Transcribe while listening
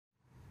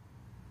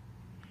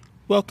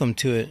Welcome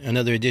to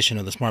another edition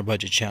of the Smart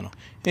Budget channel.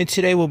 And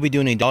today we'll be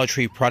doing a Dollar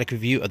Tree product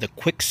review of the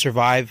Quick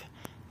Survive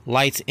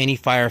Lights Any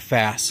Fire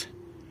Fast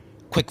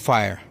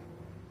QuickFire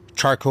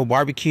charcoal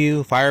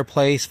barbecue,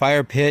 fireplace,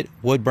 fire pit,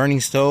 wood burning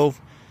stove,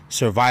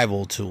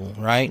 survival tool,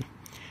 right?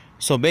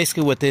 So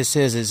basically what this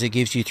is it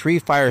gives you 3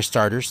 fire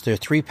starters. There are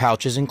 3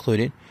 pouches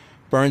included.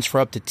 Burns for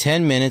up to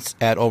 10 minutes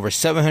at over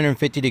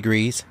 750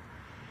 degrees.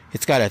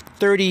 It's got a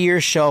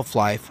 30-year shelf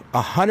life,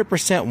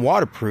 100%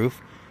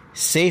 waterproof,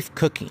 safe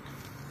cooking.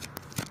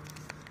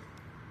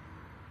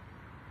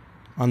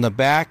 On the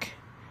back,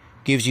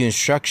 gives you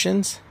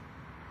instructions.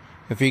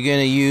 If you're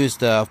going to use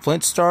the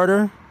flint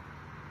starter,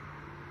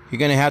 you're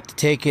going to have to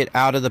take it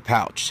out of the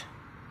pouch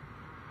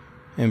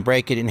and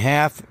break it in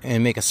half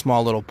and make a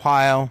small little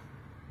pile.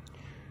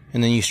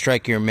 And then you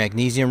strike your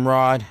magnesium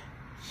rod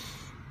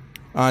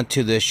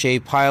onto the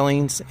shaved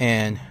pilings,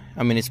 and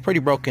I mean, it's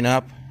pretty broken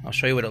up. I'll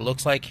show you what it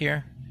looks like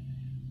here.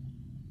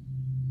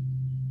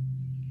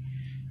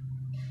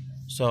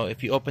 So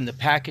if you open the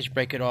package,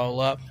 break it all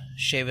up,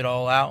 shave it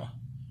all out,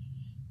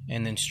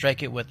 and then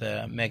strike it with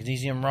a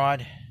magnesium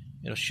rod,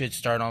 it should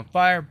start on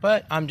fire.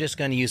 But I'm just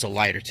going to use a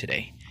lighter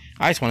today.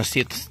 I just want to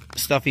see if the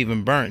stuff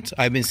even burns.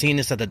 I've been seeing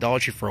this at the Dollar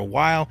Tree for a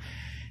while,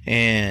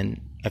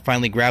 and I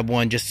finally grabbed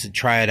one just to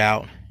try it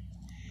out.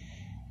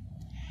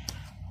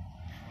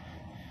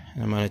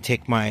 And I'm going to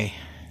take my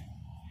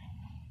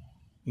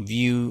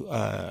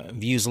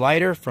Views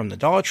lighter from the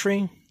Dollar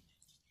Tree.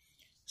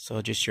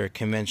 So just your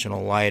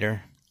conventional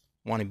lighter.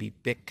 Want to be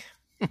big.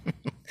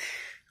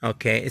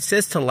 Okay, it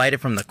says to light it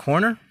from the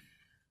corner.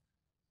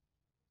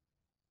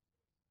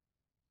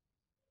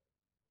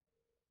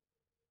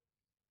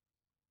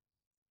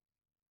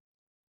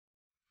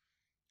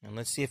 And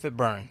let's see if it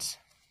burns.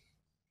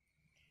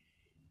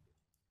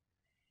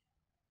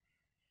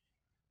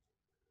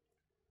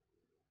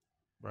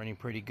 Burning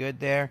pretty good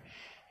there.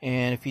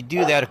 And if you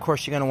do that, of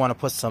course, you're going to want to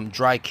put some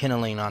dry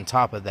kindling on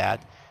top of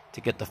that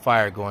to get the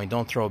fire going.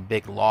 Don't throw a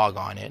big log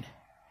on it.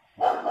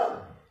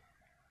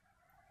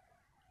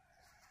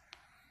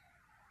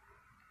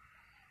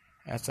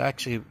 That's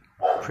actually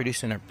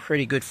producing a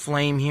pretty good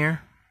flame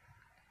here.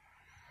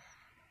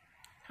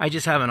 I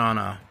just have it on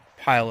a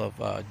pile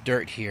of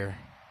dirt here,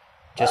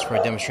 just for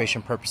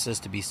demonstration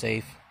purposes to be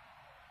safe.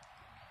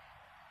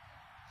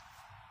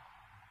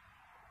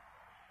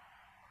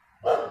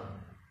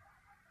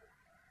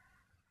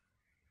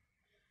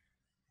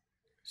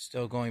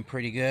 Still going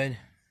pretty good.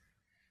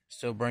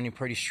 Still burning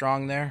pretty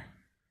strong there.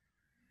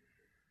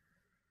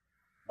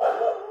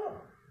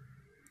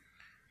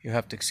 You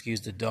have to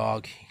excuse the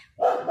dog.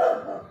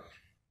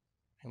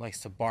 He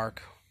likes to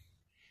bark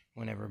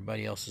when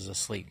everybody else is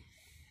asleep.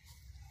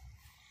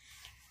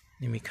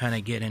 Let me kind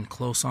of get in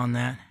close on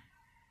that.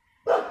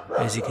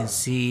 As you can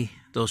see,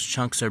 those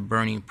chunks are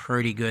burning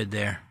pretty good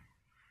there.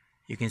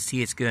 You can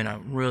see it's getting a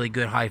really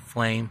good high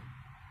flame.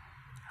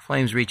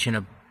 Flame's reaching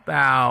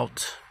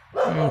about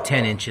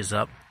 10 inches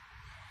up.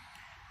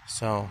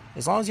 So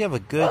as long as you have a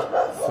good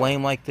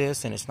flame like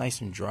this and it's nice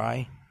and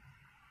dry,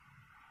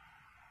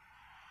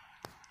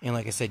 and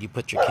like I said, you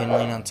put your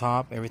kindling on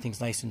top, everything's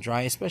nice and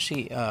dry.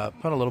 Especially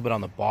put a little bit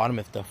on the bottom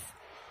if the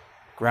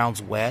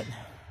ground's wet.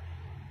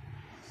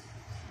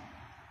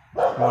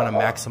 You want to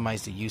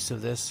maximize the use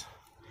of this.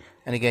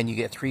 And again, you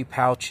get 3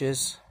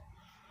 pouches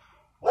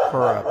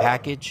per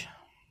package.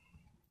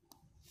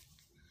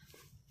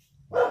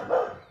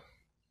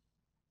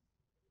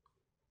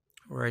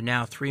 We're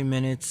now 3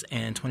 minutes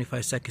and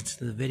 25 seconds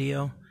to the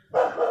video.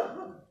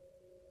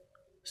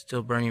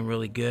 Still burning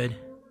really good.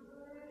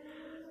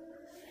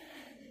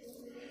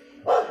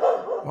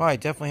 Well, I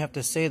definitely have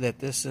to say that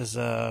this is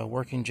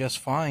working just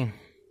fine.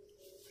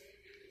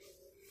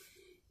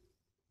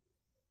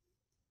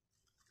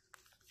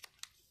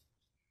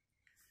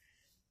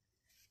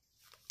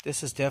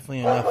 This is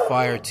definitely enough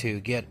fire to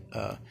get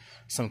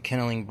some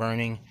kindling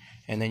burning,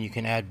 and then you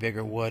can add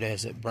bigger wood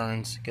as it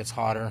burns, gets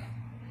hotter.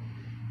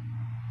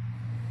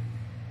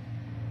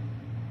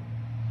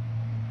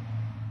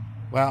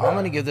 Well, I'm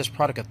going to give this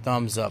product a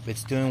thumbs up.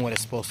 It's doing what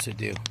it's supposed to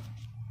do.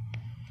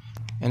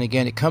 And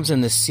again, it comes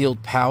in this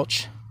sealed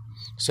pouch.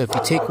 So if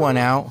you take one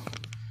out,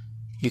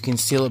 you can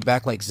seal it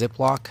back like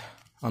Ziploc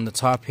on the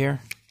top here.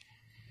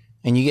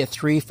 And you get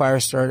 3 fire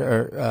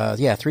starter,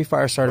 3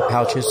 fire starter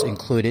pouches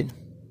included.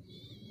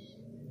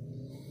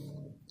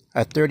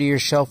 A 30-year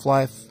shelf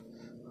life,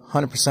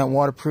 100%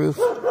 waterproof,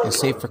 and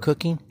safe for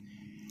cooking.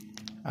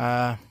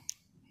 Not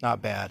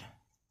bad.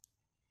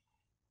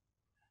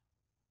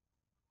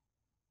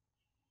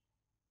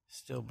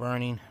 Still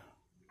burning.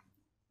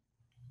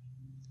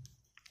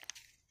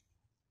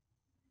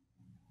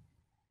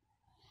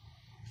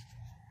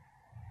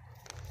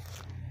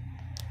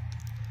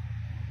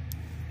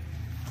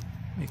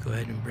 Let me go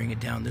ahead and bring it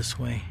down this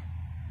way.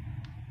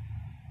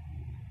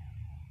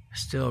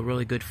 Still a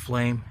really good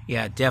flame.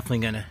 Yeah,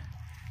 definitely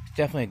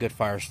a good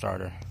fire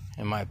starter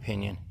in my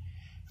opinion.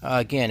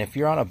 Again, if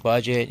you're on a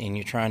budget and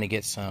you're trying to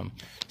get some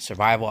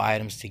survival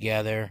items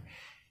together,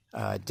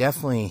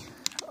 definitely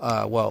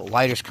well,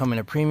 lighters come in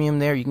a premium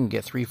there. You can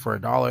get 3 for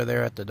 $1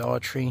 there at the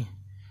Dollar Tree.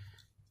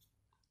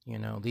 You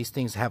know, these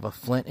things have a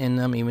flint in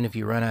them. Even if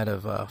you run out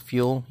of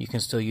fuel, you can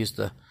still use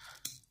the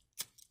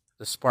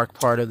spark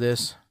part of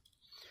this.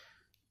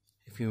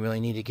 If you really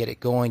need to get it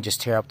going,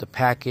 just tear up the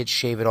package,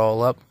 shave it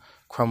all up,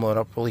 crumble it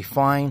up really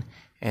fine,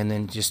 and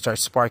then just start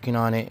sparking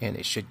on it, and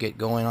it should get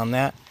going on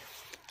that.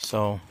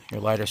 So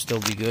your lighter still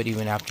be good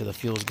even after the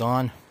fuel's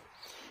gone.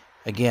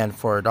 Again,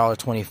 for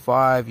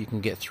 $1.25, you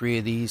can get 3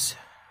 of these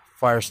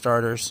fire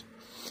starters.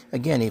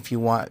 Again, if you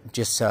want,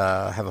 just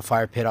have a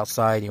fire pit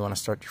outside, you want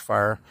to start your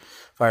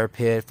fire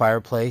pit,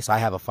 fireplace. I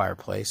have a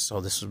fireplace,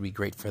 so this would be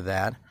great for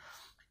that.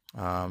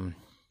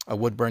 A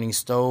wood burning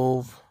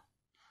stove,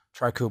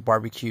 charcoal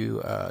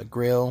barbecue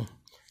grill.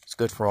 It's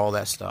good for all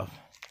that stuff.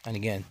 And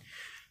again,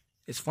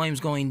 its flame's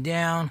going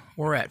down.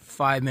 We're at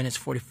 5 minutes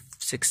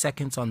 46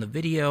 seconds on the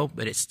video,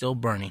 but it's still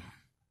burning.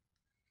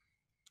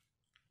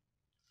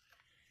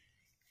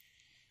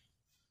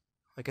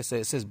 Like I said,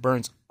 it says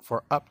burns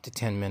for up to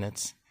 10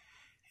 minutes,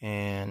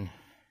 and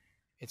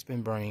it's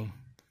been burning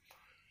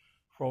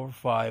for over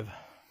 5,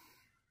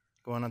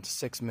 going on to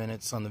 6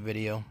 minutes on the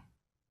video.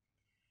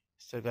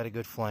 Still got a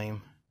good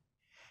flame.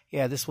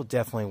 Yeah, this will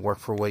definitely work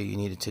for what you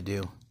need it to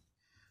do.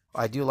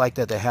 I do like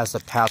that it has the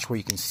pouch where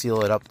you can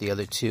seal it up, the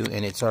other two,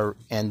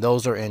 and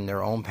those are in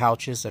their own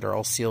pouches that are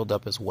all sealed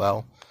up as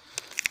well.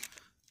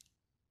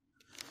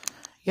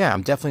 Yeah,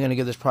 I'm definitely going to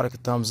give this product a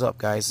thumbs up,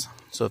 guys.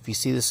 So if you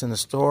see this in the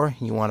store,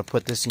 and you want to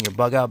put this in your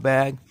bug out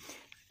bag,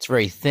 it's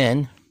very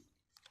thin,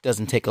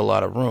 doesn't take a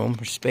lot of room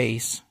or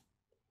space.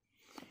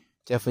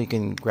 Definitely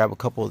can grab a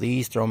couple of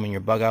these, throw them in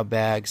your bug out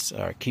bags,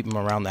 or keep them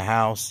around the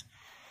house.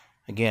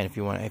 Again, if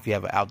you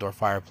have an outdoor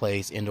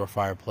fireplace, indoor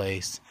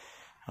fireplace,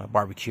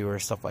 barbecue or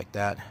stuff like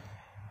that,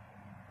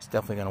 it's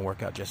definitely going to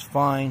work out just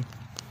fine.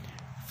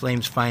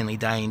 Flame's finally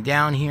dying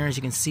down here, as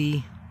you can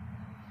see,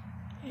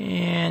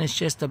 and it's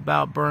just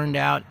about burned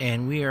out,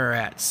 and we are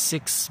at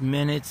 6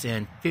 minutes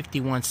and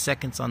 51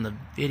 seconds on the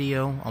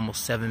video,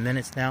 almost 7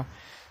 minutes now.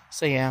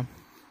 So yeah,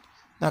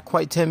 not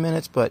quite 10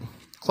 minutes, but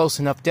close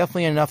enough.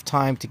 Definitely enough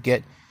time to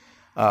get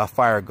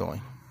fire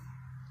going.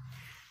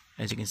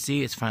 As you can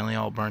see, it's finally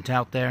all burnt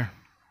out there,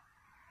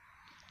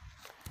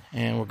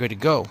 and we're good to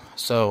go.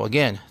 So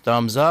again,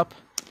 thumbs up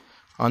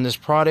on this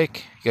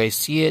product. You guys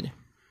see it,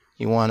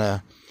 you want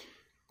to,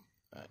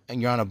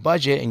 and you're on a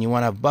budget and you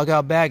want a bug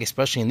out bag,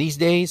 especially in these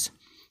days,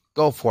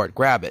 go for it,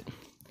 grab it.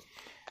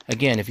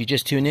 Again, if you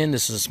just tuned in,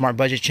 this is a Smart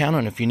Budget channel,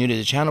 and if you're new to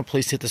the channel,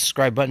 please hit the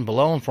subscribe button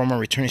below. And for more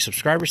returning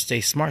subscribers, stay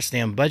smart,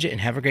 stay on budget,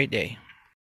 and have a great day.